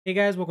Hey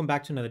guys, welcome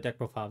back to another deck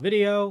profile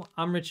video.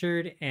 I'm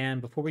Richard,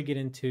 and before we get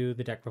into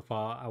the deck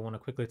profile, I want to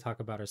quickly talk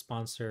about our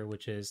sponsor,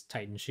 which is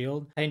Titan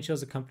Shield. Titan Shield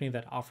is a company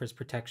that offers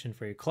protection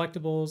for your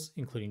collectibles,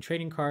 including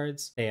trading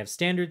cards. They have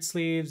standard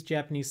sleeves,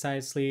 Japanese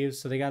size sleeves,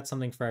 so they got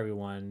something for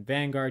everyone.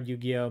 Vanguard,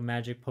 Yu-Gi-Oh,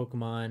 Magic,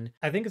 Pokemon.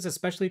 I think it's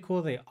especially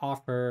cool they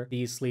offer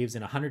these sleeves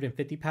in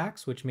 150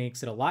 packs, which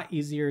makes it a lot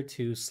easier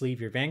to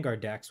sleeve your Vanguard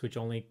decks, which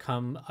only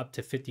come up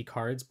to 50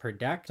 cards per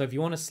deck. So if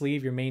you want to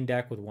sleeve your main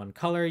deck with one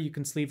color, you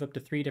can sleeve up to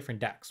 3 different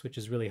decks, which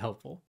is really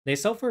helpful. They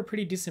sell for a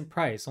pretty decent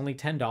price. Only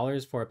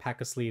 $10 for a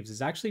pack of sleeves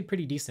is actually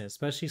pretty decent,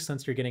 especially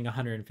since you're getting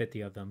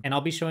 150 of them. And I'll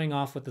be showing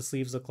off what the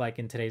sleeves look like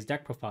in today's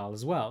deck profile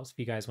as well, so if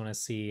you guys want to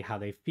see how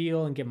they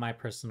feel and get my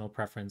personal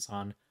preference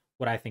on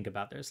what I think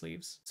about their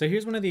sleeves. So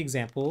here's one of the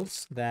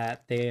examples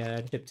that they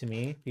shipped to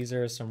me. These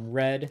are some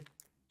red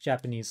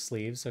Japanese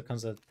sleeves, so it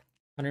comes with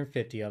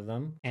 150 of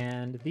them.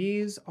 And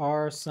these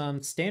are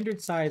some standard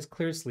size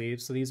clear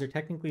sleeves. So these are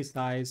technically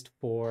sized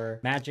for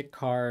Magic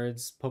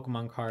cards,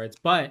 Pokemon cards,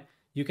 but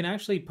you can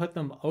actually put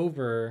them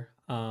over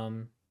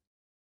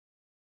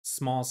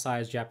small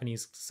size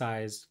Japanese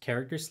size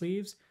character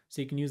sleeves.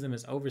 So you can use them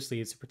as over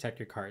sleeves to protect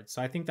your cards.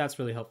 So I think that's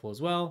really helpful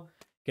as well.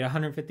 Get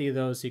 150 of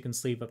those so you can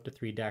sleeve up to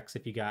 3 decks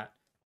if you got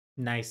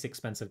nice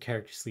expensive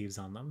character sleeves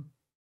on them.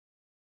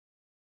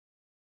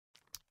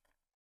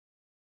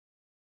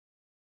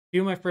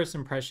 Few of my first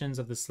impressions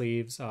of the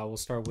sleeves, we'll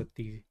start with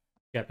the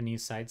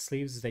Japanese side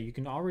sleeves, is that you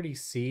can already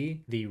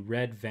see the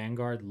red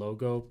Vanguard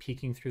logo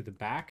peeking through the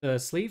back. The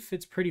sleeve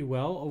fits pretty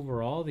well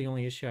overall. The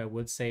only issue I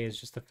would say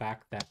is just the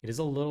fact that it is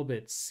a little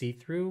bit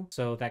see-through,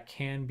 so that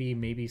can be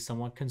maybe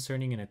somewhat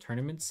concerning in a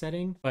tournament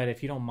setting. But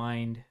if you don't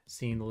mind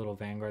seeing the little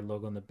Vanguard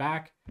logo in the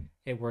back,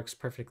 it works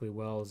perfectly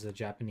well as a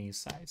Japanese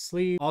side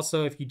sleeve.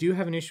 Also, if you do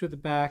have an issue with the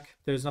back,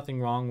 there's nothing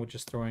wrong with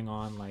just throwing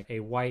on like a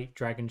white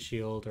Dragon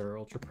Shield or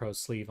Ultra Pro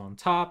sleeve on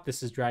top.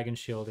 This is Dragon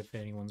Shield if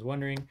anyone's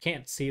wondering.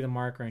 Can't see the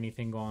mark or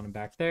anything going on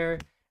back there,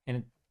 and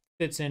it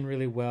fits in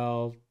really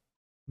well.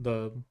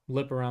 The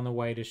lip around the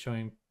white is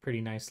showing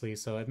pretty nicely,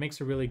 so it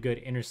makes a really good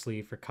inner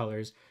sleeve for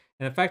colors.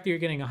 And the fact that you're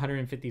getting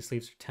 150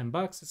 sleeves for 10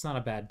 bucks, it's not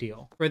a bad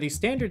deal. For the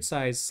standard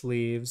size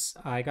sleeves,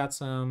 I got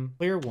some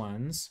clear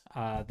ones.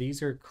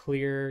 These are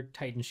clear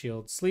Titan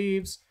Shield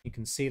sleeves. You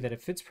can see that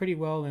it fits pretty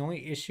well. The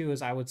only issue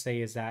is I would say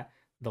is that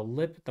the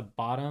lip at the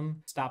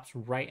bottom stops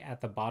right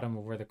at the bottom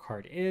of where the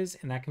card is,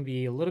 and that can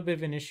be a little bit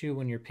of an issue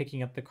when you're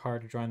picking up the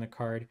card or drawing the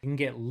card. It can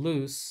get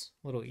loose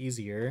a little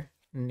easier.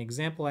 An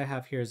example I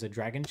have here is a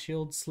Dragon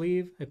Shield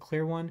sleeve, a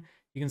clear one.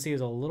 You can see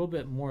there's a little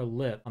bit more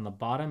lip on the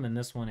bottom, and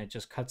this one, it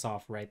just cuts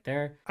off right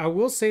there. I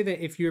will say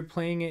that if you're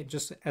playing it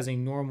just as a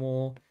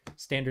normal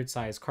standard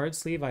size card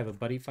sleeve, I have a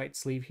Buddy Fight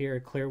sleeve here,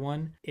 a clear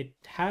one. It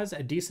has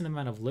a decent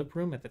amount of lip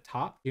room at the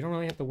top. You don't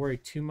really have to worry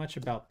too much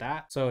about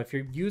that. So if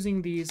you're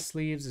using these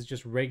sleeves as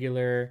just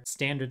regular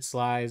standard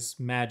size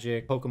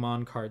Magic,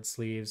 Pokemon card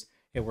sleeves,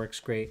 it works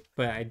great.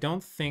 But I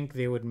don't think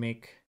they would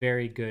make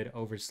very good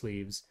over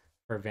sleeves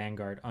for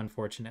Vanguard,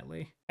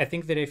 unfortunately. I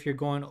think that if you're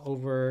going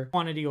over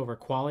quantity over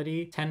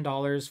quality,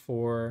 $10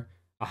 for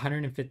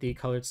 150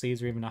 colored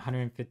sleeves or even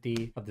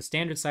 150 of the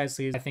standard size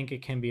sleeves, I think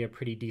it can be a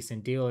pretty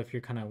decent deal if you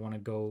kind of want to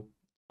go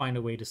find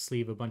a way to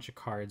sleeve a bunch of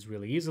cards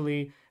really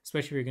easily,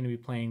 especially if you're going to be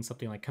playing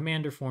something like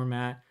Commander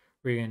format,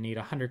 where you're going to need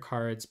 100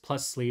 cards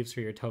plus sleeves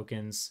for your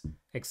tokens,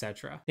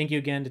 etc. Thank you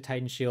again to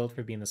Titan Shield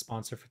for being the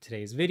sponsor for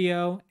today's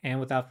video. And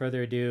without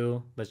further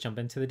ado, let's jump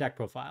into the deck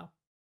profile.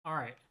 All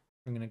right.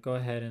 I'm going to go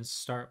ahead and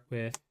start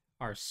with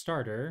our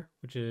starter,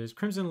 which is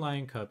Crimson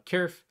Lion Cub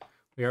Kirf.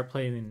 We are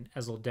playing an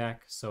Ezel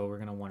deck, so we're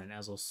going to want an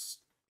Ezel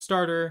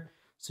starter.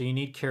 So you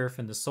need Kirf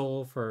in the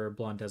soul for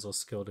Blond Ezel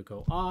skill to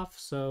go off,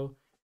 so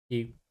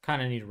you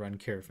kind of need to run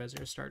Kirf as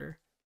your starter.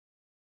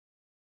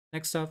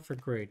 Next up for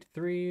grade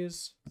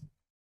 3s,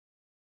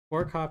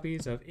 4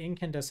 copies of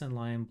Incandescent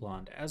Lion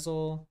Blond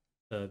Ezel,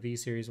 the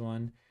V-Series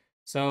one.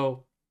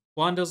 So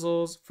Blond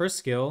Ezel's first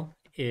skill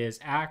is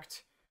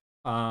Act.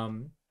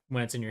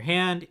 When it's in your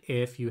hand,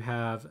 if you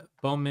have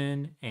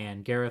Bowman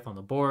and Gareth on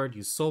the board,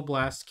 you Soul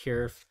Blast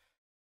Kirf,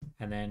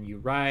 and then you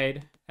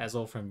ride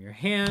Ezel from your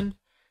hand.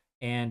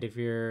 And if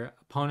your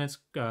opponent's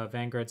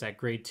Vanguard's at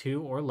grade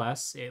 2 or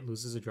less, it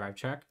loses a drive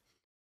check.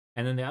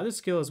 And then the other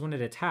skill is when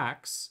it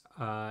attacks,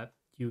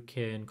 you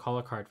can call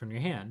a card from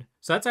your hand.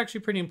 So that's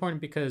actually pretty important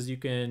because you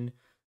can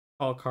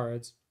call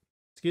cards,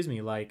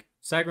 like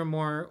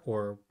Sagramore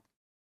or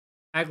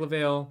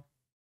Aglavale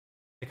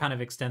to kind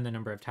of extend the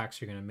number of attacks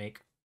you're going to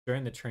make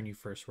during the turn you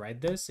first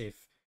ride this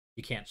if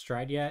you can't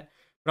stride yet.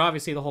 But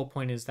obviously the whole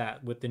point is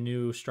that with the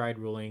new stride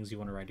rulings, you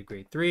want to ride to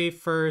grade 3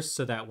 first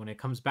so that when it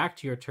comes back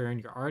to your turn,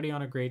 you're already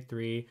on a grade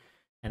 3,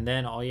 and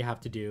then all you have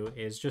to do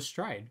is just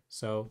stride.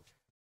 So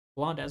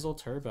Blond Ezel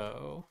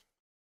Turbo.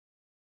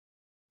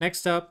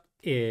 Next up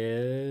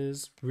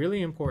is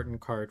really important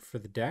card for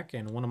the deck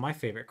and one of my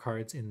favorite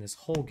cards in this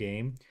whole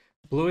game,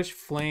 Bluish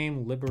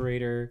Flame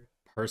Liberator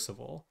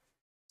Percival.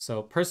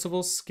 So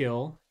Percival's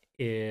skill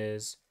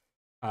is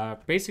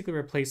basically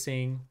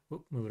replacing,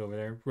 move it over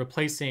there,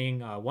 replacing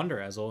Wonder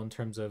Ezel in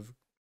terms of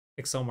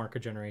Excel marker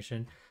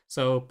generation.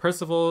 So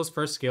Percival's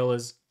first skill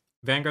is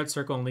Vanguard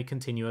Circle only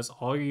continuous.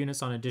 All your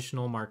units on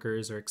additional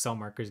markers or Excel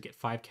markers get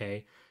 5k.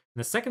 And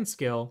the second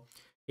skill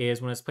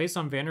is when it's placed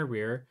on van or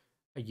rear,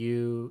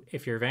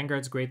 if your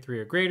Vanguard's grade 3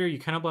 or greater, you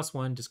cannot bless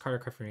 1, discard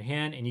a card from your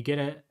hand, and you get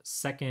a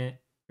second,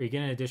 or you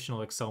get an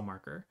additional Excel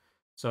marker.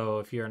 So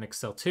if you're an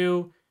Excel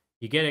 2,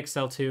 you get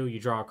Excel 2, you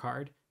draw a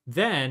card.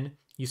 Then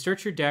you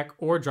search your deck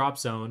or drop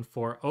zone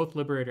for Oath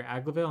Liberator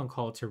Aglavale and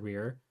call it to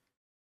rear,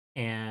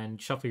 and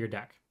shuffle your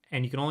deck.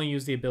 And you can only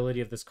use the ability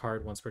of this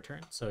card once per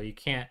turn. So you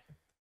can't,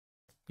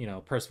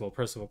 Percival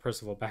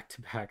back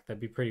to back. That'd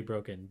be pretty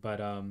broken.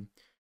 But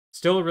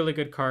still a really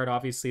good card.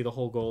 Obviously, the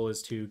whole goal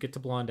is to get to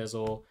Blond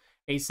Ezel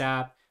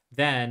ASAP,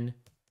 then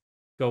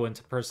go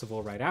into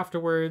Percival right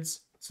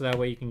afterwards. So that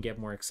way you can get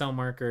more Excel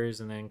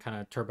markers and then kind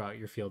of turbo out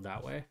your field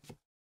that way.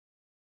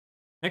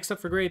 Next up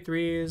for grade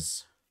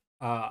 3s,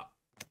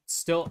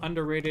 still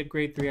underrated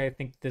grade 3. I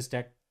think this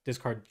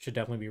card should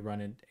definitely be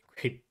run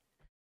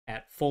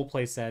at full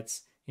play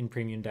sets in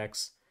premium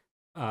decks.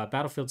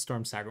 Battlefield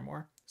Storm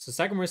Sagramore. So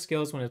Sagamore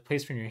skills when it's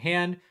placed from your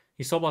hand,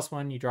 you soul blast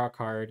 1, you draw a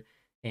card,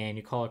 and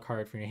you call a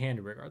card from your hand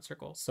to Rearguard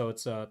Circle. So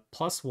it's a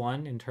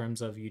 +1 in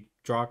terms of you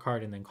draw a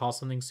card and then call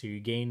something, so you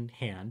gain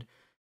hand.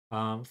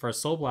 For a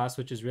Soul Blast,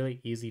 which is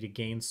really easy to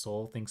gain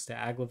soul thanks to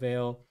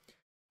Aglavale,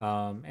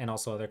 and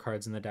also other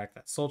cards in the deck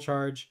that soul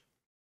charge.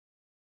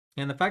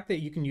 And the fact that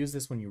you can use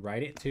this when you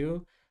ride it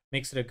too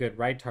makes it a good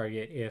ride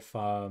target if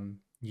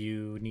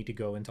you need to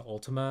go into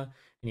Ultima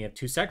and you have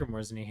 2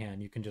 Sagramores in your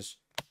hand. You can just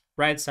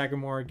ride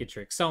Sagramore, get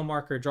your Excel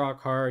marker, draw a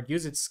card,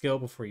 use its skill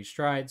before you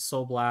stride,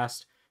 Soul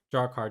Blast,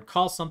 draw a card,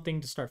 call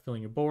something to start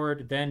filling your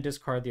board, then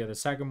discard the other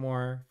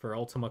Sagramore for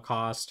Ultima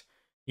cost,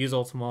 use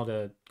Ultima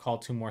to call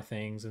 2 more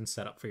things and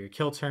set up for your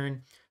kill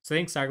turn. So I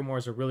think Sagamore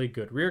is a really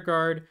good rear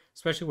guard,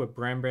 especially with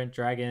Brambent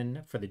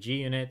Dragon for the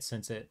G unit,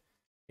 since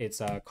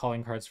it's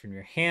calling cards from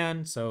your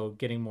hand, so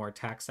getting more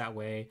attacks that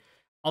way.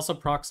 Also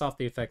procs off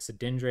the effects of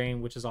Din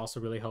Drain, which is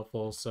also really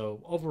helpful.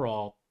 So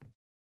overall,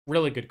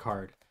 really good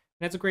card.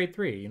 And it's a grade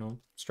 3,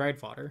 stride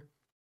fodder.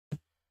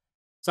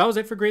 So that was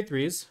it for grade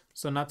 3s.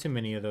 So not too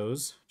many of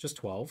those, just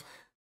 12.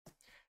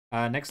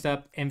 Next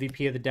up,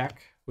 MVP of the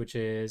deck, which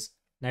is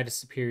Knight of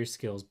Superior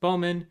Skills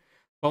Bowman.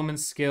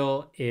 Bowman's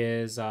skill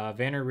is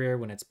Van or Rear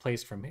when it's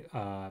placed from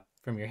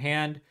your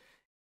hand.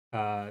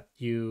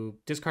 You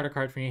discard a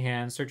card from your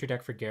hand, search your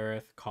deck for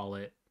Gareth, call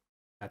it.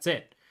 That's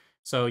it.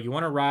 So you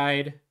want to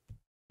ride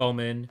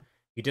Bowman,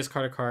 you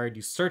discard a card,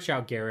 you search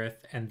out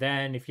Gareth, and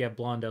then if you have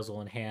Blond Ezel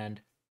in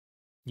hand,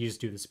 you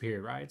just do the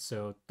superior ride.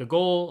 So the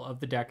goal of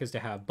the deck is to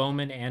have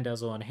Bowman and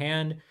Ezel in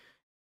hand.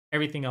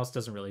 Everything else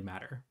doesn't really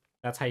matter.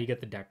 That's how you get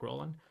the deck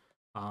rolling.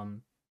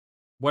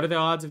 What are the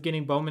odds of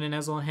getting Bowman and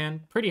Ezel in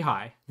hand? Pretty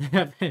high.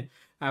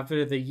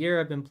 After the year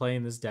I've been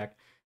playing this deck,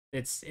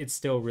 it's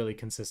still really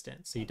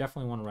consistent. So you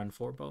definitely want to run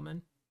 4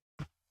 Bowman.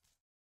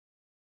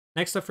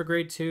 Next up for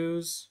grade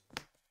 2s,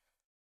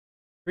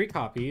 3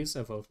 copies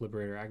of Oath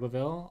Liberator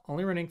Aglavale,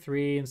 only running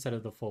 3 instead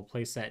of the full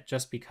playset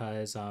just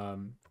because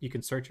you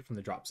can search it from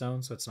the drop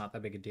zone, so it's not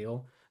that big a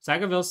deal. So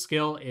Aglavale's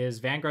skill is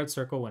Vanguard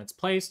Circle when it's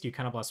placed. You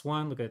kind of blast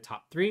 1, look at the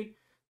top 3,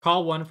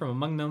 call 1 from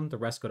among them, the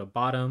rest go to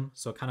bottom.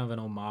 So kind of an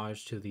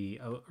homage to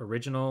the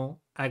original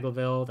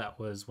Aglavale that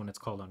was when it's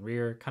called on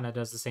rear, kind of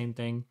does the same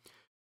thing.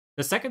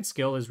 The second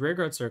skill is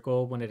Rearguard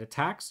Circle. When it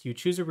attacks, you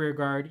choose a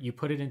rearguard, you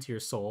put it into your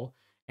soul,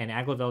 and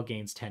Aglavale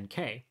gains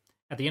 10k.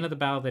 At the end of the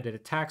battle that it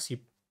attacks, you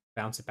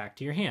bounce it back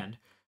to your hand.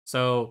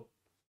 So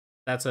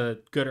that's a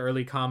good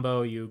early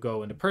combo. You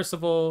go into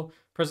Percival,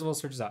 Percival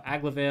searches out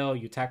Aglavale,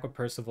 you attack with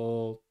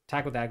Percival,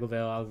 attack with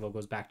Aglavale, Aglavale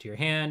goes back to your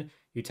hand,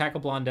 you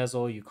tackle Blond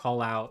Ezel, you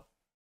call out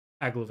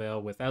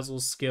Aglavale with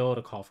Ezel's skill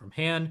to call from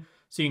hand,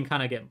 so you can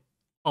kind of get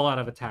a lot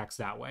of attacks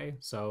that way.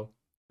 So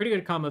pretty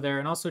good combo there,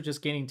 and also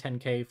just gaining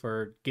 10k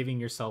for giving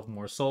yourself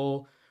more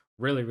soul.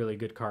 Really, really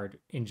good card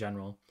in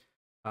general.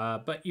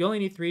 But you only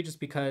need 3 just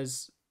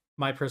because,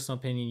 my personal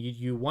opinion,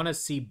 you want to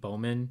see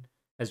Bowman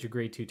as your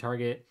grade 2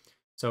 target.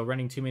 So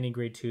running too many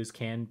grade 2s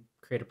can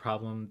create a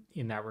problem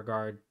in that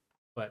regard.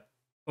 But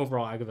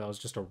overall, Aglavale is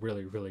just a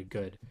really, really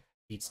good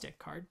beat stick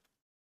card.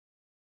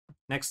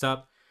 Next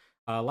up,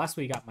 last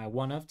week got my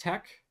one of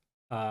tech,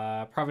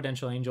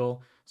 Providential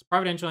Angel. So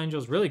Providential Angel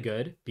is really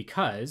good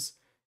because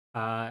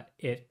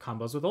it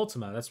combos with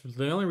Ultima. That's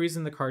the only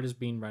reason the card is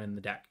being run in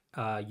the deck.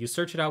 You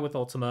search it out with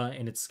Ultima,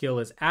 and its skill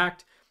is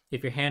Act.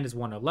 If your hand is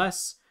 1 or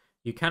less,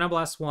 you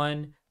counterblast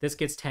 1. This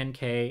gets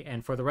 10k,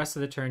 and for the rest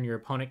of the turn, your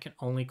opponent can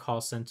only call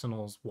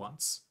Sentinels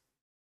once.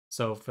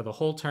 So for the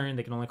whole turn,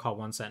 they can only call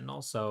 1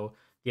 Sentinel. So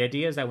the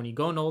idea is that when you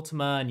go into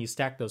Ultima and you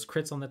stack those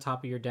crits on the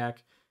top of your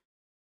deck,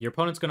 your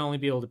opponent's going to only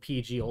be able to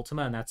PG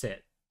Ultima, and that's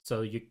it.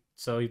 So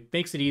it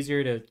makes it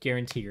easier to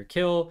guarantee your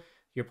kill.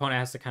 Your opponent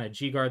has to kind of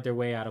G-guard their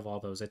way out of all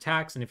those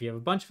attacks. And if you have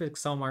a bunch of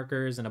Excel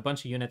markers and a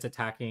bunch of units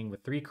attacking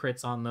with 3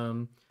 crits on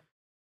them,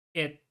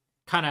 it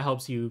kind of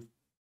helps you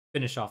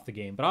finish off the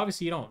game. But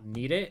obviously you don't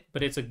need it,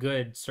 but it's a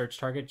good search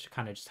target to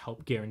kind of just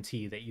help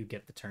guarantee that you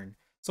get the turn.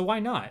 So why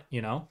not,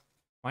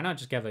 Why not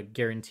just have a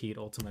guaranteed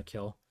Ultima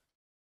kill?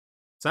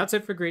 So that's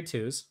it for grade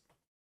 2s.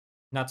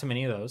 Not too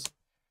many of those.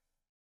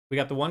 We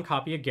got the one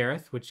copy of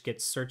Gareth, which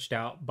gets searched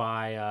out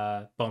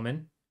by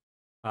Bowman.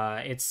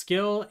 Its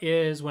skill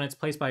is when it's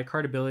placed by a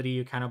card ability,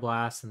 you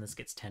counterblast, and this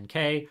gets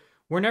 10k.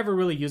 We're never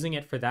really using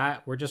it for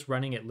that. We're just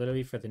running it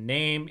literally for the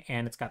name,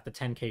 and it's got the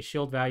 10k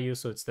shield value,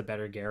 so it's the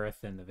better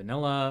Gareth than the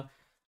vanilla.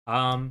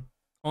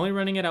 Only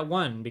running it at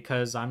 1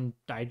 because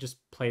I just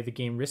play the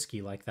game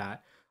risky like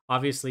that.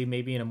 Obviously,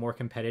 maybe in a more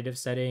competitive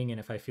setting, and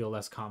if I feel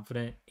less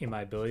confident in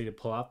my ability to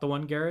pull out the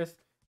 1 Gareth,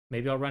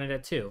 maybe I'll run it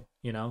at 2,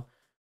 you know?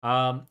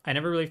 I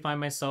never really find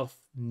myself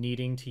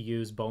needing to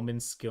use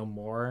Bowman's skill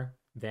more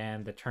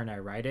than the turn I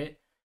write it.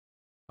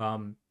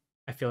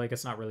 I feel like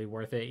it's not really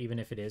worth it, even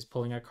if it is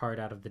pulling a card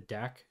out of the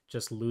deck.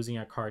 Just losing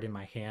a card in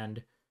my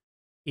hand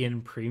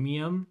in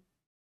premium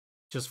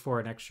just for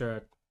an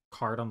extra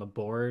card on the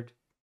board.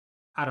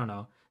 I don't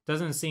know.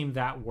 Doesn't seem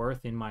that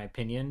worth in my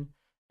opinion,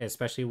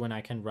 especially when I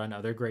can run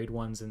other grade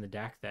 1s in the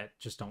deck that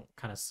just don't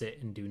kind of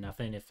sit and do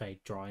nothing if I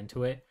draw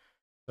into it.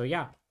 So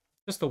yeah,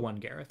 just the 1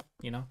 Gareth,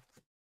 you know?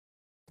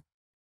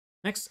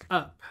 Next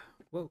up,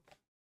 whoa,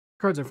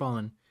 cards are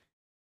falling.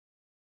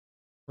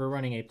 We're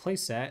running a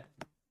playset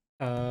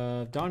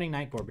of Dawning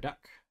Night Gorbaduck.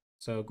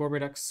 So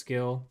Gorbaduck's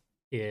skill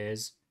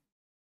is,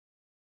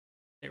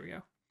 there we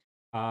go.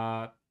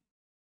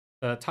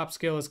 The top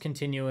skill is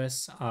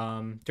continuous.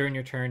 During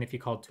your turn, if you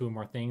call 2 or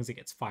more things, it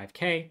gets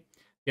 5k.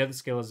 The other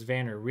skill is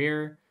Van or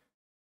Rear.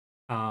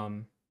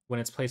 When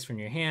it's placed from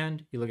your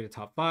hand, you look at the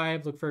top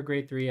 5, look for a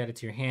grade 3, add it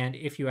to your hand.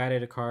 If you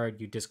added a card,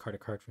 you discard a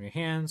card from your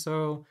hand.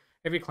 So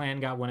every clan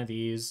got one of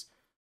these.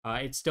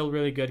 It's still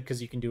really good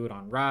because you can do it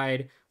on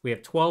Ride. We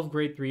have 12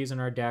 grade 3s in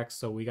our deck,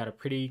 so we got a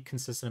pretty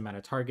consistent amount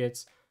of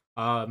targets.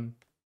 I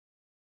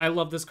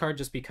love this card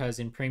just because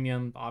in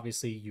Premium,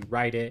 obviously, you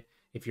ride it.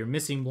 If you're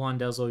missing Blond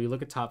Ezel, you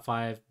look at top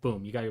 5,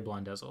 boom, you got your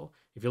Blond Ezel.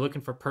 If you're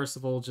looking for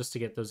Percival just to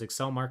get those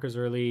Excel markers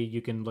early,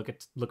 you can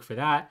look for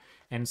that.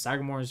 And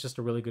Sagamore is just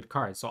a really good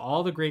card. So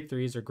all the grade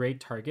 3s are great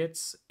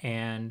targets,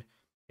 and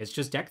it's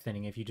just deck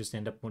thinning if you just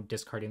end up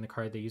discarding the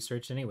card that you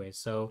searched anyway.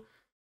 So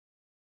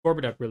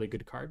Gorbaduck, really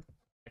good card.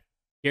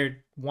 You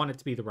want it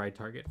to be the right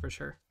target for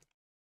sure.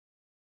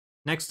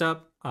 Next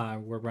up,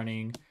 we're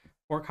running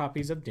 4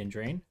 copies of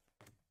Dindrain.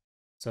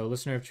 So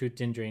Listener of Truth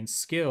Dindrain's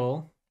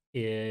skill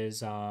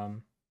is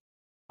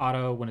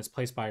auto when it's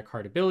placed by a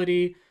card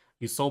ability.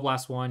 You Soul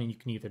Blast 1 and you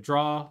can either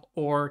draw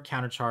or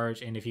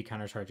countercharge, and if you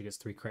countercharge, it gets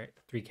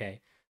 3k.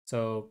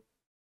 So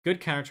good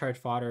countercharge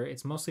fodder.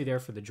 It's mostly there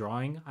for the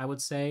drawing, I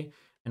would say.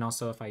 And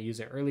also if I use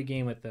it early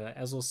game with the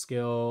Ezel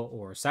skill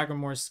or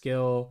Sagramore's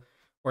skill,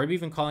 or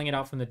even calling it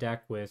out from the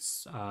deck with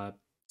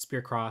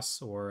Spear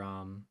Cross or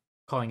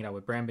calling it out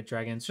with Brambit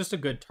Dragon. It's just a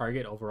good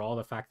target overall.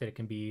 The fact that it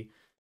can be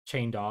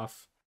chained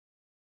off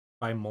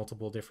by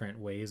multiple different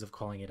ways of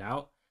calling it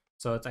out.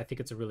 So I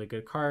think it's a really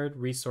good card.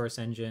 Resource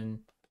Engine.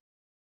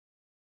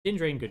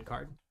 Dindrain, good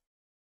card.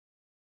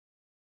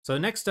 So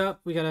next up,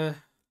 we got a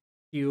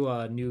few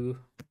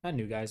not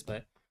new guys,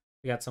 but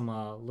we got some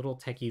little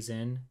techies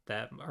in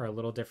that are a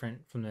little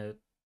different from the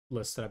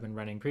list that I've been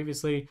running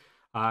previously.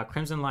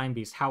 Crimson Lion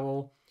Beast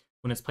Howl.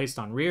 When it's placed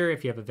on rear,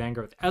 if you have a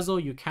Vanguard with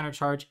Ezel, you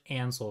countercharge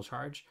and soul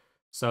charge.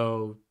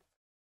 So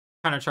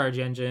countercharge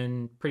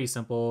engine, pretty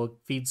simple.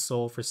 Feeds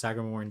soul for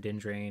Sagamore and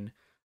Dindrain.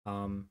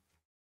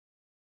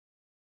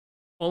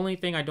 Only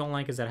thing I don't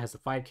like is that it has a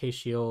 5k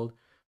shield,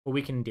 but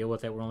we can deal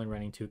with it. We're only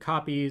running 2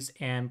 copies.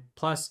 And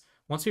plus,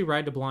 once we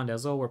ride to Blond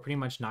Ezel, we're pretty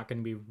much not going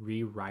to be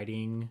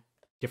rewriting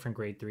different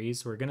grade 3s.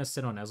 So we're going to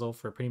sit on Ezel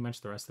for pretty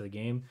much the rest of the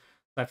game.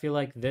 So I feel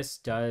like this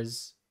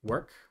does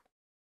work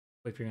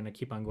if you're going to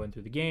keep on going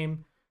through the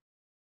game.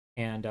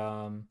 And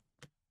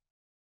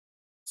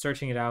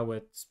searching it out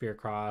with Spear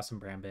Cross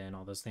and Brambit and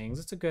all those things,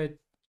 it's a good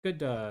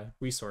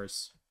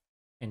resource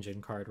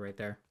engine card right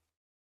there.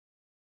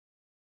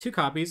 2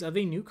 copies of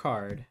a new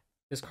card.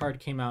 This card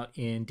came out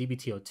in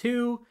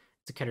DBTO2.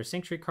 It's a Keter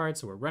Sanctuary card,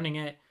 so we're running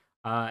it.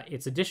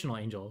 It's Additional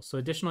Angel. So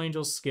Additional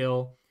Angel's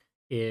skill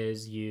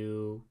is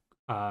you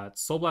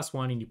Soul Blast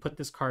 1 and you put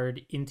this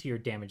card into your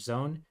damage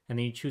zone, and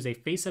then you choose a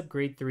face-up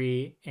grade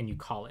 3 and you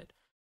call it.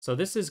 So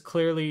this is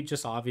clearly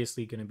just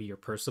obviously going to be your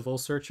Percival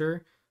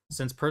searcher.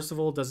 Since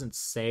Percival doesn't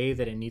say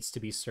that it needs to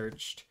be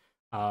searched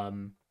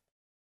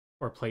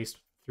or placed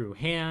through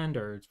hand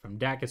or from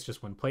deck, it's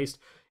just when placed.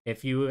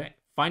 If you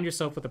find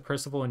yourself with a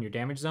Percival in your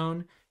damage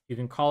zone, you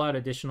can call out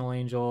Additional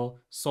Angel,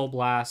 Soul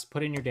Blast,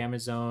 put in your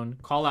damage zone,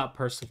 call out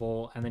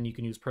Percival, and then you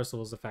can use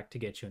Percival's effect to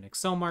get you an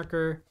Excel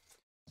marker.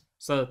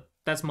 So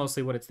that's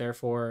mostly what it's there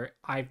for.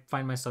 I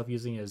find myself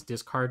using it as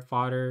discard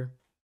fodder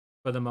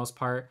for the most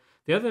part.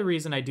 The other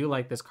reason I do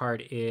like this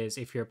card is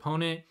if your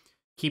opponent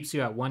keeps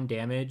you at 1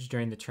 damage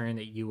during the turn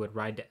that you would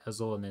ride to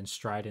Ezel and then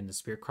stride into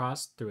Spear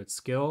Cross through its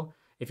skill.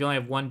 If you only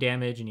have 1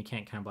 damage and you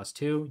can't counterblast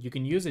 2, you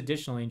can use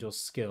Additional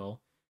Angel's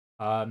skill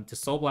to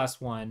Soul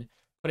Blast 1,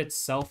 put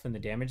itself in the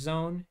damage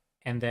zone,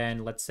 and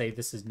then let's say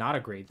this is not a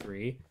grade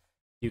 3,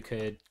 you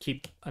could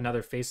keep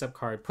another face-up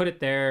card, put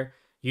it there.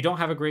 You don't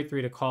have a grade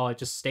 3 to call, it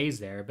just stays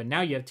there, but now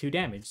you have 2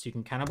 damage, so you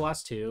can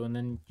counterblast 2, and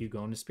then you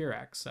go into Spear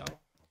Axe. So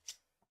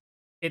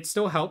It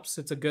still helps.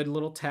 It's a good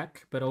little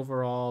tech, but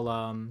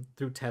overall,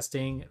 through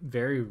testing,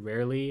 very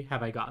rarely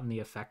have I gotten the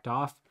effect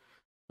off.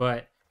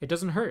 But it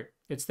doesn't hurt.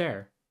 It's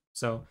there,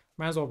 so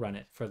might as well run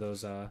it for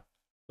those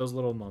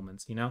little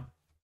moments, you know.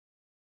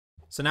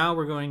 So now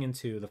we're going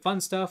into the fun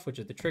stuff, which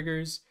are the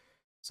triggers.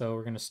 So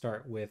we're gonna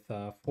start with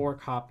 4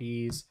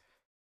 copies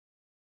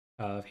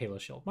of Halo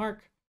Shield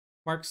Mark.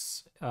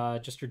 Mark's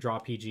just your draw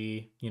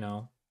PG, you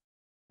know.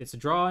 It's a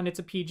draw and it's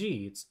a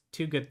PG. It's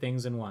 2 good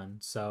things in one.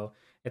 So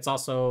it's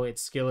also,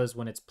 its skill is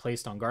when it's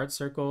placed on guard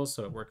circles,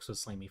 so it works with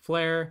Slimy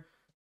Flare.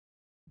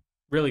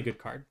 Really good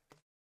card.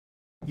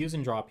 Use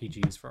and draw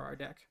PGs for our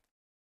deck.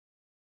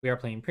 We are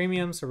playing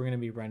premium, so we're going to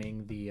be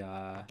running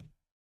the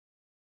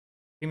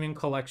premium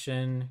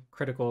collection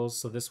criticals.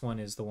 So this one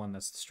is the one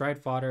that's the stride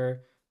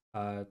fodder.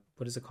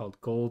 What is it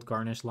called? Gold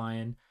Garnish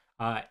Lion.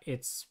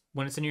 It's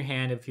when it's in your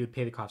hand, if you would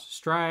pay the cost of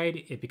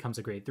stride, it becomes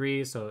a grade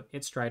 3, so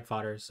it's stride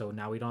fodder. So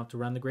now we don't have to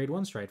run the grade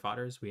 1 stride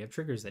fodders. We have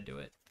triggers that do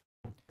it.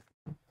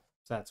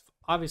 So that's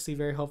obviously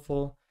very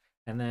helpful.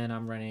 And then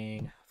I'm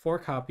running 4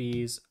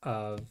 copies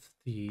of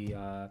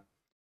the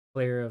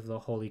Player of the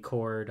Holy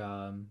Cord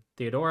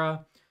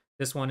Theodora.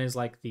 This one is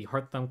like the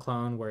Heart Thumb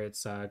clone, where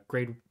it's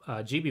grade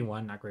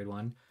GB1, not grade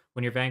 1.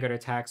 When your Vanguard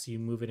attacks, you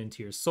move it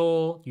into your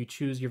soul. You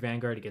choose your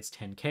Vanguard, it gets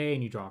 10k,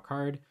 and you draw a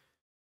card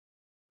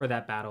for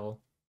that battle.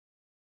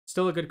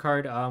 Still a good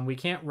card. We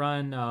can't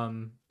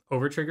run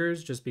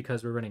Overtriggers just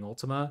because we're running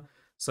Ultima.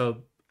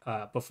 So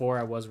before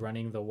I was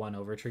running the 1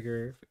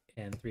 Overtrigger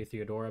and 3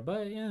 Theodora,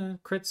 but yeah,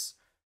 crits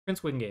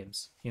win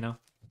games, you know?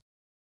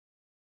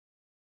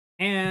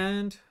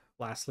 And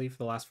lastly, for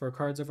the last 4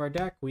 cards of our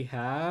deck, we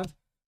have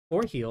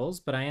 4 heals,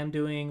 but I am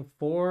doing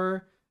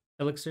 4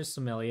 Elixir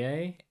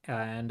Sommelier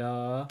and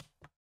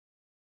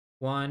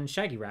 1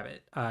 Shaggy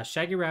Rabbit.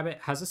 Shaggy Rabbit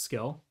has a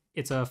skill.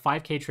 It's a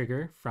 5k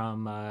trigger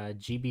from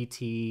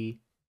GBT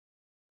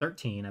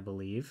 13, I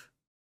believe.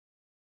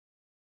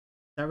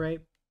 Is that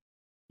right?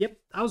 Yep,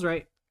 I was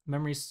right.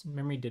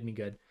 Memory did me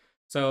good.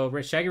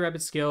 So Shaggy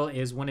Rabbit's skill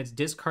is when it's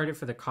discarded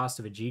for the cost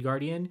of a G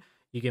Guardian,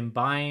 you can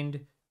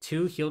bind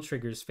 2 heal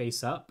triggers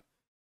face up,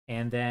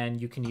 and then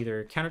you can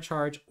either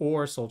countercharge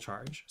or soul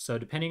charge. So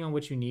depending on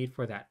what you need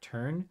for that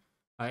turn,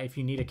 if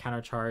you need a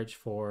countercharge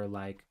for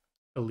like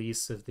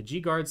Elise of the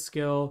G Guard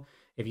skill,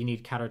 if you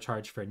need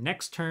countercharge for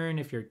next turn,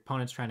 if your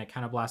opponent's trying to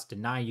counterblast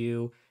deny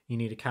you, you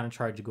need a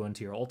countercharge to go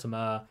into your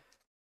Ultima.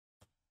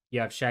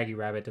 You have Shaggy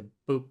Rabbit to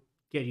boop,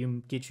 get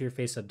you your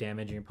face up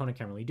damage, and your opponent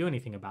can't really do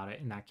anything about it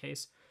in that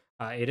case.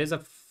 It is a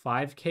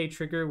 5k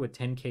trigger with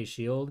 10k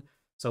shield.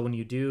 So when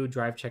you do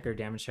drive check or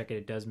damage check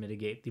it does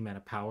mitigate the amount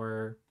of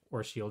power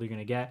or shield you're going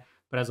to get.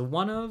 But as a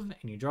 1-of,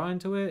 and you draw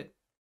into it,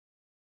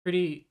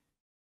 pretty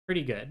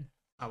good,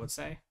 I would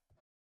say.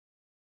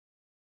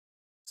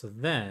 So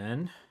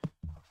then,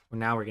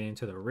 now we're getting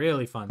into the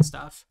really fun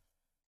stuff.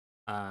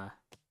 Gotta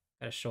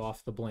show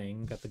off the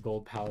bling. Got the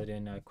gold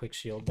Paladin quick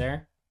shield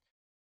there.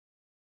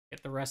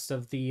 Get the rest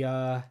of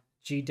the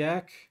G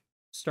deck.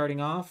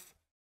 Starting off,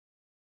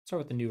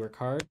 start with the newer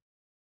card.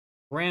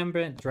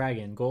 Brambent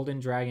Dragon, Golden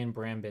Dragon,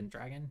 Brambent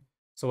Dragon.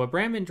 So what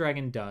Brambent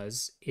Dragon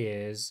does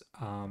is,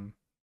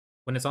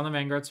 when it's on the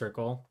Vanguard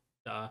circle,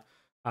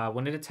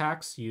 when it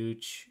attacks, you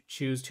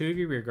choose 2 of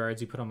your rear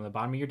guards, you put them on the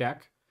bottom of your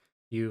deck,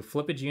 you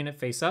flip a G unit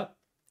face up,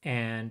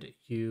 and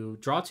you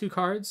draw 2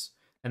 cards,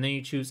 and then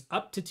you choose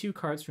up to 2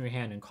 cards from your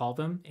hand and call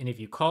them, and if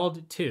you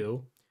called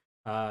 2,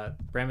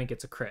 Brambent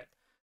gets a crit.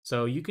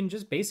 So you can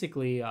just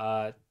basically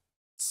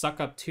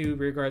suck up 2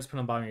 rear guards, put them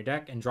on the bottom of your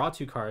deck, and draw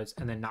 2 cards,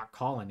 and then not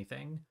call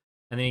anything.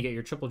 And then you get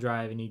your triple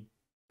drive, and you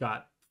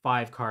got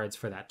 5 cards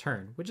for that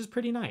turn, which is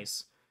pretty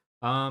nice.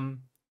 But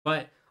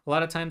a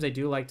lot of times I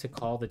do like to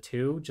call the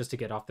 2 just to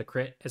get off the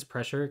crit as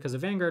pressure, because a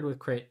Vanguard with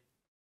crit,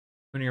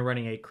 when you're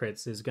running 8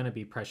 crits, is going to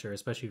be pressure,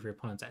 especially if your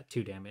opponent's at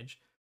 2 damage.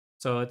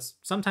 So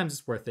sometimes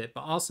it's worth it,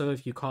 but also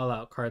if you call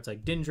out cards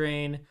like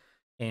Dindrain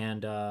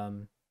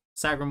and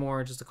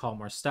Sagramore just to call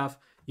more stuff,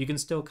 you can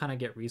still kind of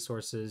get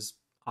resources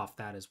off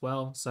that as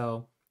well.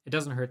 So it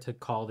doesn't hurt to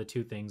call the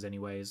 2 things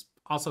anyways.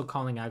 Also,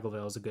 calling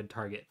Aglavale is a good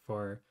target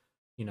for,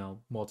 you know,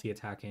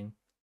 multi-attacking.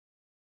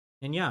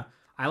 And yeah,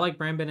 I like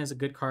Brambent as a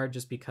good card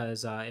just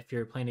because if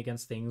you're playing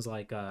against things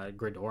like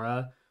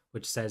Gridora,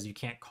 which says you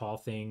can't call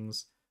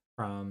things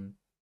from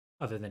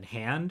other than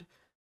hand,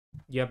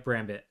 you have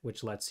Brambit,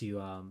 which lets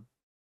you,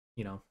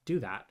 you know, do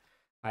that.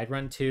 I'd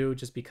run 2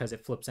 just because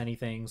it flips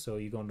anything. So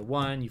you go into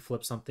 1, you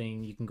flip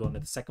something, you can go into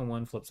the second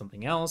one, flip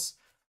something else.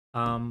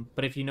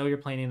 But if you know you're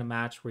playing in a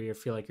match where you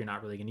feel like you're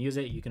not really going to use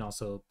it, you can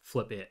also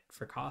flip it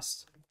for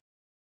cost.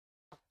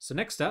 So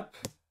next up,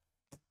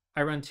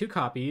 I run 2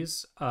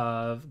 copies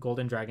of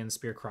Golden Dragon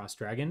Spearcross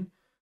Dragon.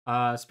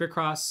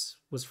 Spearcross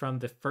was from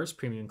the first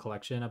premium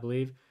collection, I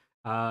believe.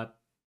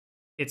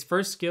 Its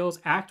first skills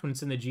act when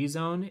it's in the G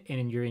zone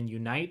and you're in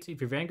Unite. If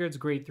your Vanguard's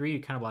grade 3,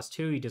 you counterblast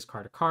 2, you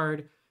discard a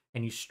card,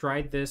 and you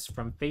stride this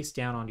from face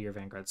down onto your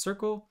Vanguard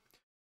circle.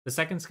 The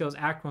second skill's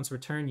act once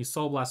returned, you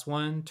Soul Blast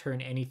 1,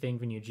 turn anything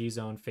from your G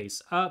zone face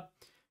up,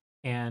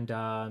 and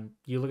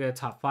you look at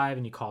the top 5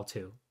 and you call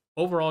 2.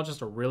 Overall,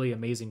 just a really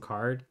amazing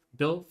card.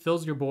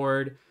 Fills your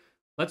board,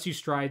 Lets you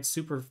stride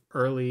super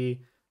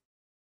early.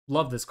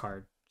 Love this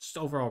card. Just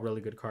overall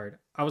really good card.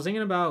 I was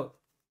thinking about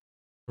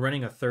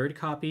running a third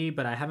copy,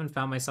 but I haven't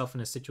found myself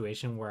in a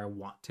situation where I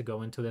want to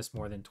go into this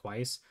more than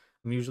twice.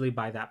 I'm usually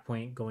by that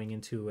point going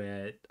into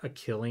a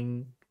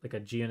killing, like a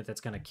G unit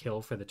that's going to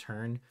kill for the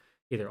turn,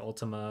 either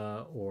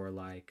Ultima or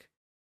like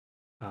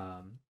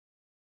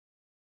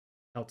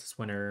Eltis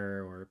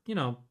Winner, or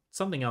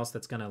something else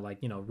that's going to like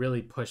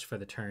really push for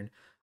the turn.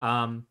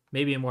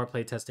 Maybe in more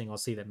playtesting I'll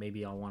see that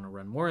maybe I'll want to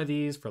run more of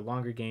these for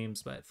longer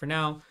games, but for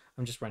now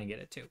I'm just running it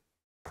at 2.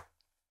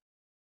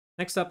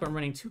 Next up, I'm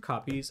running 2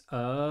 copies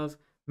of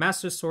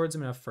Master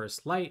Swordsman of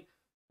First Light,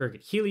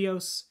 Gurgit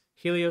Helios.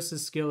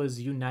 Helios' skill is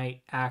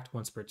Unite, act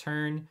once per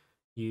turn.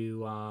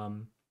 You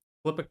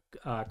flip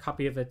a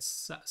copy of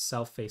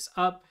itself face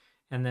up,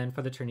 and then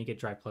for the turn you get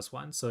drive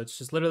 +1. So it's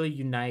just literally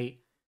Unite,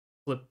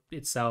 flip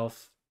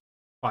itself,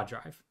 quad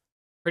drive.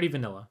 Pretty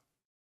vanilla.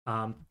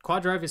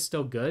 Quad drive is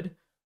still good.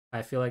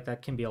 I feel like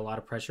that can be a lot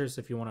of pressure, so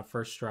if you want to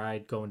first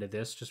stride, go into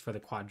this just for the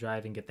quad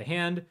drive and get the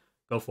hand,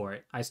 go for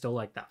it. I still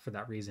like that for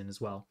that reason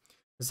as well.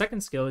 The second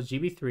skill is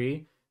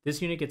GB3.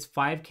 This unit gets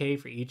 5k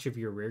for each of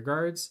your rear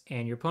guards,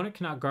 and your opponent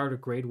cannot guard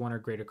with grade 1 or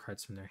greater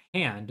cards from their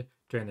hand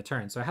during the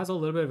turn. So it has a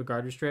little bit of a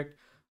guard restrict.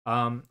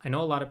 I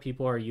know a lot of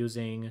people are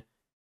using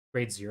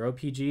grade 0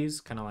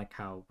 PGs, kind of like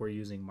how we're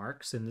using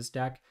marks in this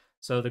deck.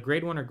 So the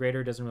grade 1 or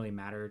greater doesn't really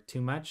matter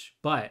too much,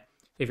 but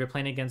if you're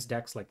playing against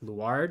decks like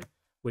Luard,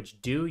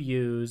 which do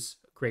use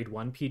grade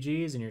 1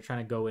 PGs, and you're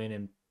trying to go in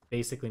and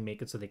basically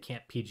make it so they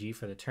can't PG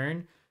for the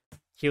turn,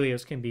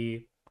 Helios can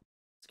be,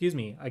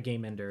 a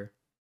game ender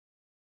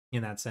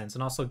in that sense.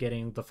 And also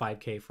getting the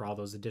 5k for all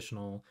those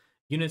additional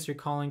units you're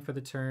calling for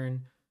the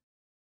turn.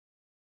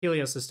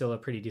 Helios is still a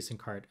pretty decent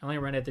card. I only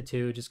run it at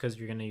 2 just because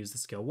you're going to use the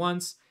skill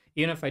once.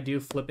 Even if I do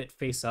flip it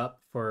face up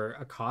for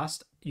a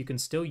cost, you can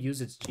still use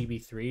its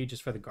GB3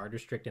 just for the guard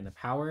restrict and the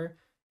power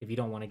if you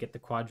don't want to get the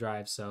quad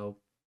drive. So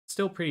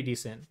still pretty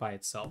decent by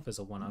itself as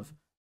a one of.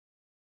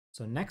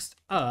 So next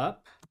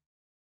up,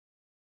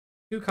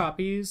 2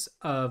 copies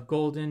of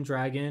Golden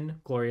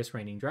Dragon, Glorious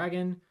Reigning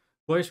Dragon.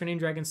 Glorious Reigning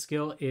Dragon's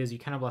skill is you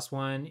counterblast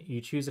 1.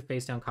 You choose a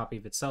face down copy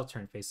of itself,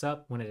 turn face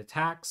up. When it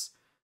attacks,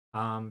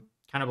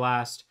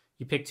 counterblast,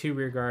 you pick 2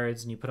 rear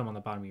guards and you put them on the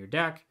bottom of your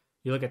deck.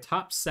 You look at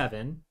top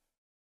 7.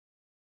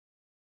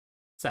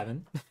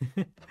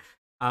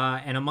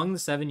 And among the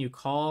 7, you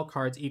call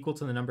cards equal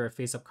to the number of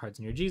face up cards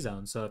in your G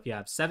zone. So if you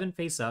have 7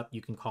 face up,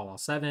 you can call all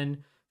 7. If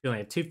you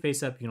only have 2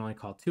 face up, you can only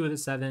call 2 of the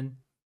 7.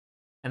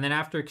 And then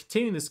after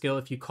continuing the skill,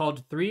 if you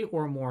called 3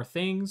 or more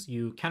things,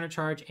 you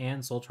countercharge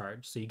and soul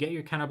charge. So you get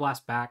your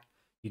counterblast back,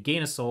 you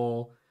gain a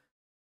soul.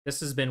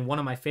 This has been one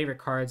of my favorite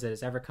cards that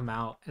has ever come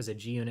out as a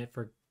G unit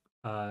for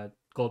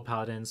Gold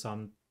Paladin, so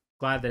I'm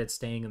glad that it's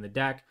staying in the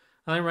deck.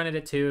 I only run it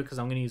at 2 because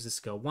I'm going to use the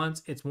skill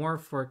once. It's more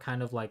for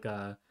kind of like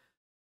a,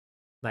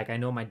 I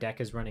know my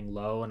deck is running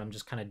low and I'm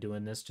just kind of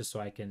doing this just so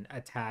I can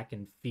attack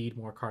and feed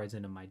more cards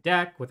into my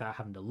deck without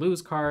having to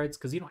lose cards,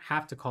 because you don't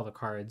have to call the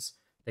cards.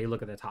 They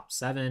look at the top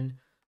 7.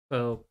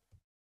 So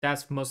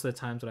that's most of the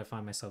times what I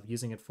find myself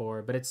using it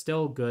for, but it's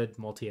still good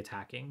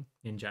multi-attacking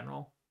in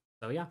general.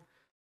 So yeah,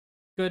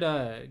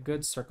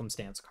 good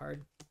circumstance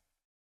card.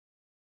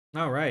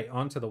 All right,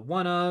 on to the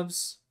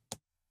one-ofs.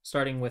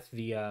 Starting with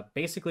the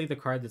basically the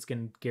card that's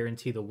going to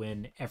guarantee the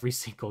win every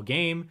single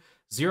game,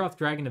 Zeroth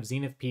Dragon of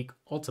Zenith Peak,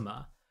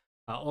 Ultima.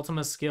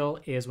 Ultima's skill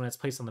is when it's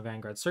placed on the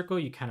Vanguard circle,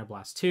 you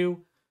counterblast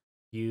 2.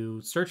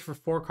 You search for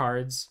 4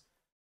 cards.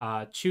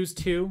 Choose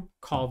 2,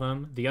 call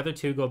them. The other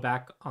 2 go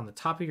back on the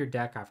top of your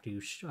deck after you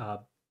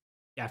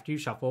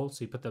shuffle,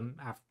 so you put them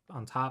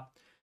on top.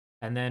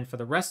 And then for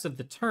the rest of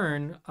the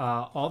turn,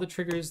 all the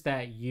triggers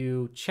that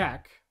you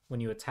check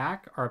when you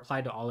attack are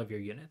applied to all of your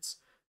units.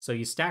 So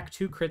you stack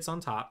 2 crits on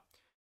top.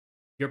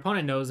 Your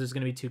opponent knows there's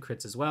going to be 2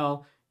 crits as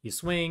well. You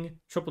swing,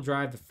 triple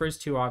drive. The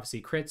first 2 are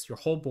obviously crits. Your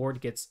whole board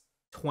gets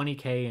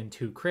 20k and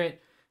 2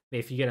 crit.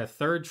 If you get a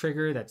third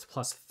trigger, that's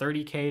plus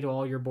 30k to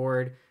all your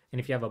board. And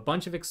if you have a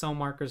bunch of Excel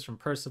markers from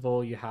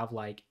Percival, you have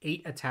like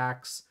 8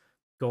 attacks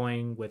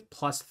going with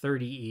plus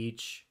 30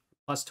 each,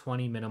 plus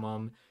 20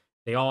 minimum.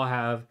 They all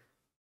have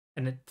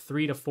a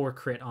 3 to 4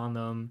 crit on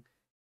them,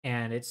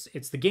 and it's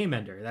the game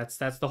ender.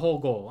 That's the whole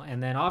goal.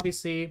 And then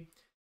obviously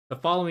the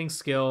following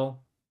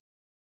skill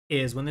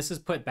is when this is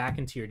put back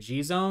into your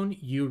G zone,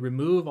 you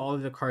remove all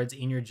of the cards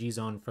in your G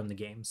zone from the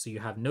game. So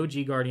you have no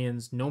G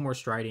Guardians, no more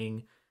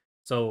striding.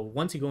 So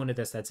once you go into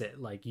this, that's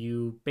it. Like,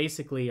 you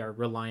basically are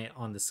reliant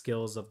on the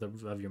skills of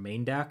your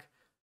main deck.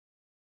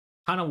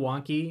 Kind of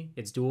wonky.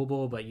 It's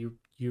doable, but you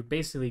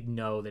basically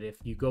know that if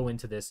you go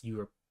into this, you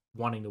are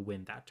wanting to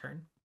win that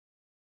turn.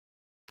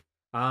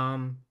 I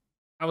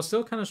was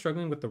still kind of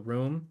struggling with the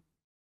room,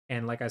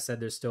 and like I said,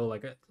 there's still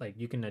like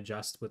you can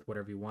adjust with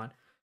whatever you want.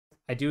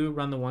 I do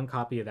run the 1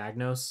 copy of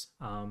Agnos,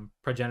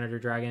 Progenitor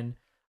Dragon.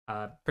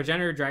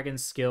 Progenitor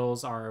Dragon's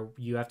skills are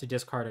you have to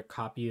discard a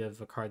copy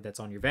of a card that's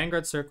on your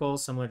Vanguard circle,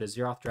 similar to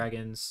Zeroth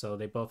Dragons, so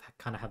they both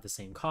kind of have the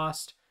same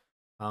cost.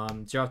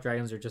 Zeroth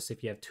Dragons are just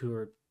if you have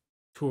two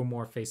or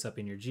more face up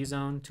in your G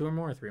zone, 2 or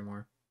more or 3 or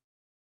more.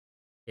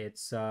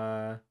 It's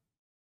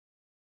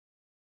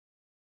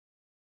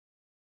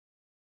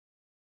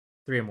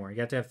 3 or more. You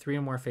have to have 3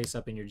 or more face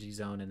up in your G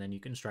zone, and then you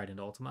can stride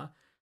into Ultima.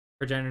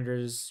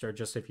 Progenitors are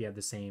just if you have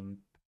the same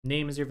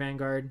name as your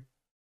Vanguard.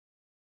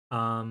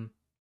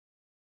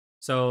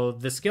 So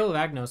the skill of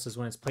Agnos is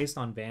when it's placed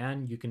on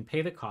Van, you can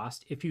pay the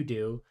cost. If you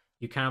do,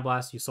 you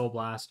Counterblast, you Soul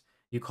Blast,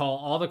 you call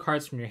all the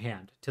cards from your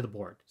hand to the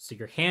board. So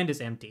your hand is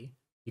empty.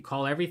 You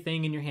call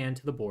everything in your hand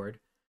to the board,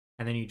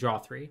 and then you draw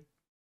 3.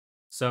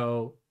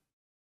 So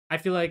I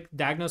feel like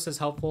Agnos is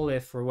helpful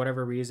if for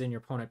whatever reason your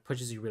opponent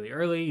pushes you really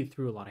early, you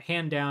threw a lot of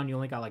hand down, you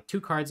only got like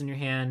 2 cards in your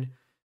hand.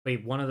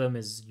 Wait, one of them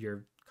is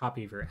your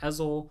copy of your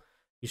Ezel.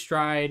 You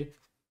stride,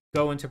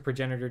 go into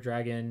Progenitor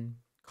Dragon,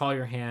 call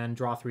your hand,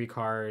 draw 3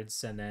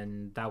 cards, and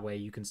then that way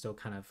you can still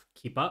kind of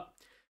keep up.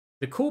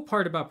 The cool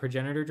part about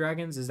Progenitor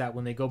Dragons is that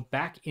when they go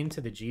back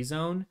into the G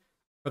zone,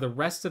 for the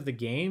rest of the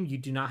game, you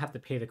do not have to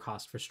pay the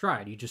cost for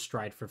stride. You just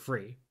stride for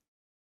free.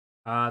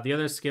 The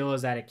other skill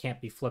is that it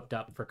can't be flipped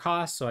up for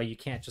cost, so you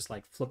can't just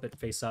like flip it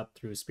face up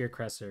through Spear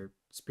Crest or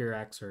Spear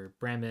X or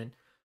Brandment.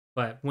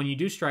 But when you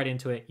do stride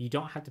into it, you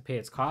don't have to pay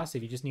its cost.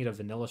 If you just need a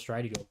vanilla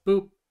stride, you go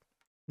boop,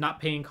 not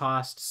paying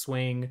cost,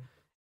 swing,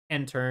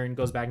 end turn,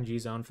 goes back in G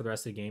zone for the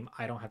rest of the game.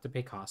 I don't have to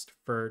pay cost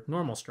for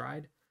normal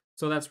stride.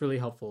 So that's really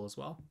helpful as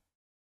well.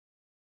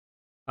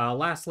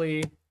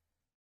 Lastly,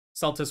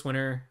 Celtis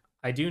Winter.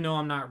 I do know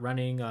I'm not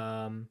running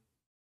I'm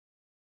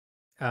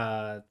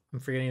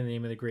forgetting the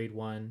name of the grade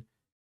 1.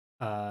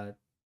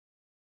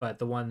 But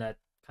the one that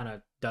kind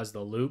of does the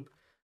loop.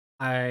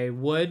 I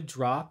would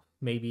drop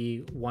maybe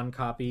 1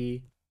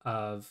 copy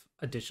of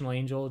Additional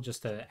Angel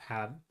just to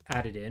have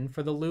added in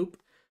for the loop.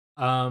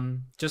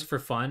 Just for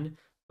fun.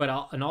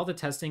 But in all the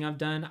testing I've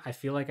done, I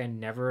feel like I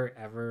never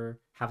ever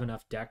have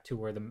enough deck to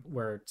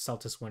where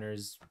Celtis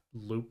Winter's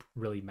loop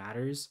really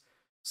matters.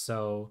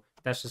 So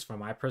that's just from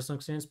my personal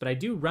experience. But I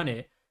do run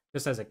it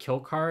just as a kill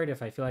card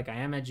if I feel like I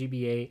am at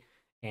GB8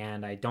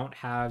 and I don't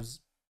have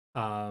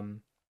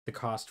the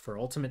cost for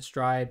ultimate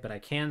stride, but I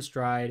can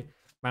stride.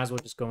 Might as well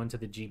just go into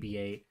the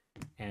GB8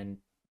 and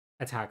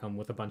attack them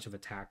with a bunch of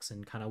attacks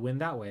and kind of win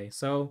that way.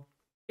 So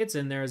it's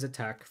in there as a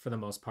tech for the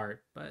most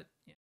part, but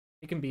yeah,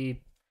 it can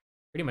be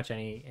pretty much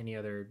any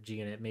other G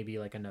unit, maybe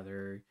like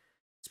another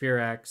Spear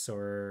X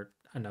or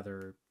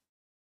another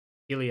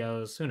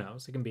Helios, who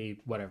knows? It can be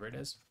whatever it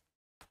is.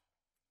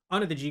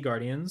 Onto the G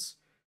Guardians.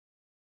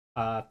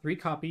 3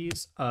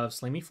 copies of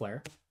Slay Me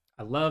Flare.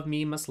 I love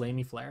me my Slay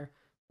Me Flare.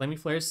 Slay Me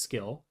Flare's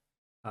skill.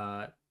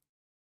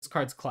 This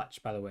card's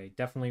clutch, by the way.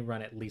 Definitely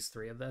run at least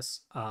 3 of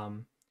this.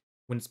 When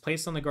it's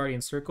placed on the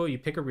Guardian Circle, you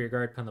pick a rear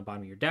guard on the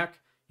bottom of your deck.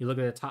 You look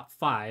at the top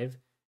 5,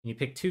 and you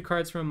pick 2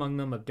 cards from among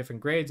them of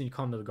different grades, and you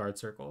call them to the guard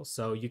circle.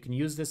 So you can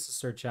use this to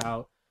search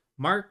out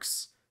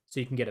marks, so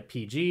you can get a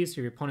PG,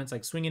 so your opponent's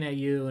like swinging at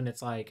you, and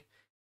it's like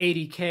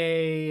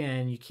 80k,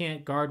 and you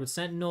can't guard with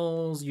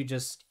Sentinels. You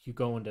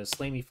go into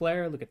Slay Me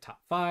Flare, look at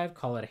top 5,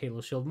 call it a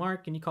Halo Shield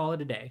mark, and you call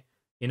it a day.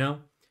 You know?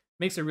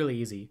 Makes it really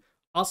easy.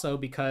 Also,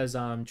 because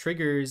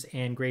triggers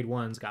and grade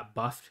 1s got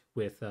buffed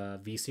with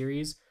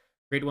V-Series,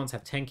 grade 1s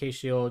have 10k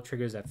shield,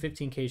 triggers have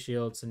 15k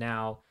shield, so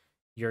now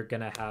you're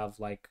going to have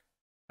like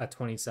a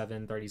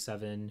 27,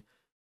 37,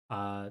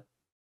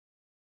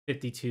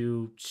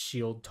 52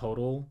 shield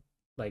total,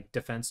 like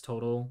defense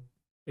total,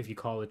 if you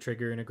call a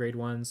trigger in a grade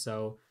 1.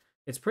 So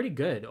it's pretty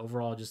good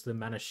overall, just the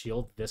amount of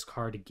shield this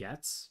card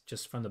gets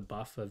just from the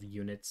buff of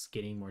units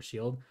getting more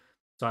shield.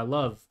 So I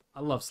love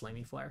Slay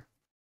Me Flare.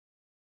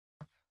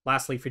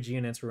 Lastly, for G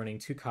units, we're running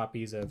 2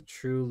 copies of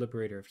True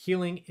Liberator of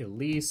Healing,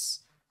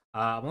 Elise.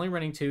 I'm only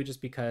running 2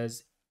 just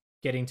because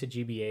getting to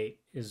GB8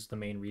 is the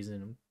main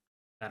reason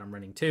that I'm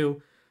running 2.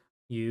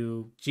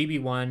 You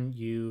GB1,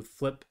 you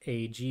flip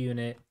a G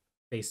unit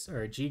face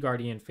or a G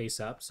Guardian face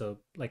up, so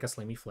like a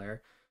Slay Me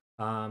Flare.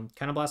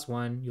 Counterblast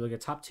 1, you look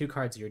at top 2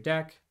 cards of your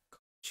deck,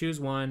 choose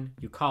 1,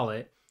 you call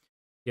it.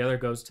 The other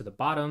goes to the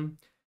bottom,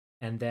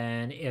 and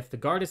then if the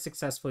guard is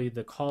successful,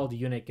 the called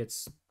unit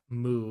gets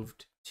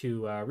moved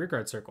to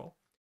rearguard circle.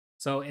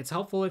 So it's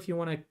helpful if you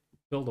want to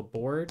build a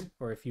board,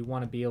 or if you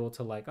want to be able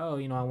to like, oh,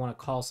 you know, I want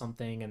to call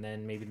something, and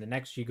then maybe the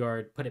next G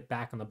guard put it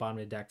back on the bottom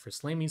of the deck for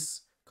Slay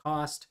Me's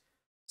cost.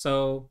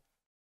 So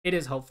it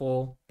is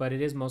helpful, but it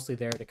is mostly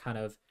there to kind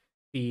of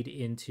feed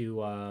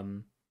into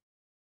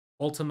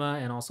Ultima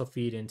and also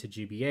feed into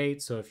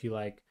GB8. So if you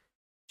like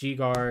G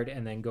guard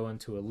and then go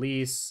into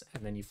Elise,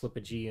 and then you flip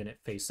a G unit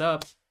face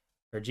up,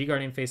 or G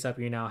Guardian face up,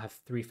 you now have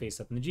 3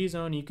 face up in the G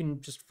zone. You can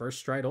just first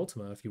stride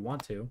Ultima if you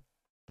want to.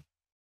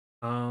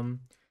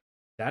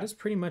 That is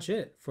pretty much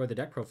it for the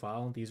deck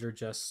profile. These are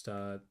just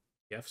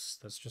gifts.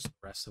 That's just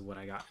the rest of what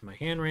I got in my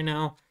hand right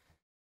now.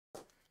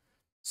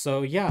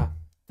 So yeah,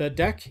 the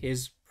deck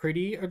is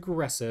pretty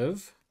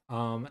aggressive,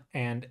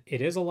 and it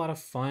is a lot of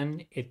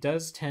fun. It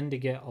does tend to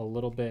get a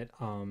little bit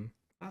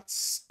not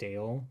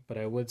stale, but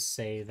I would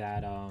say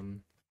that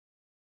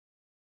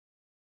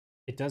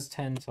it does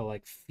tend to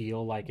like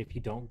feel like if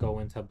you don't go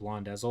into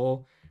Blond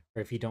Ezel,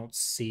 or if you don't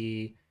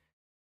see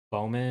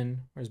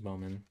Bowman. Where's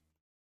Bowman?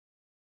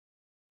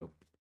 Oh,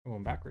 I'm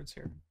going backwards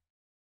here.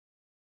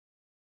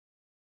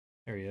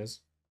 There he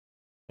is.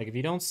 Like if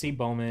you don't see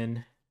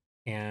Bowman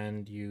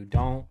and you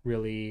don't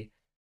really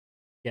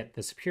get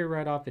the superior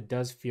write-off, it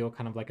does feel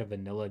kind of like a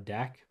vanilla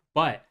deck,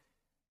 but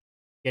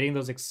getting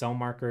those Excel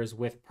markers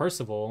with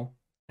Percival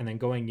and then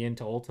going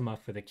into Ultima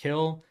for the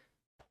kill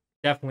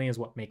definitely is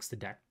what makes the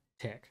deck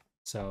tick.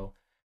 So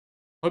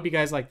hope you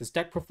guys like this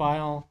deck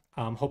profile.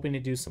 Hoping to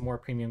do some more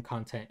premium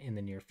content in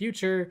the near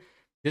future.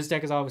 This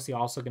deck is obviously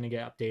also going to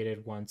get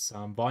updated once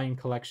Volume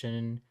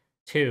Collection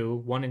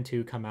 1 and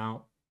 2 come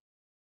out.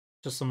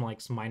 Just some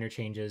minor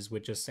changes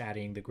with just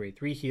adding the grade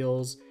 3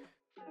 heals.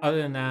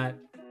 Other than that,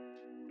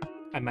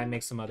 I might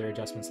make some other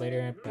adjustments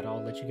later, but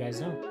I'll let you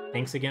guys know.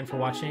 Thanks again for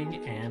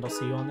watching, and I'll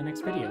see you on the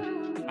next video.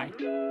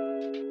 Bye.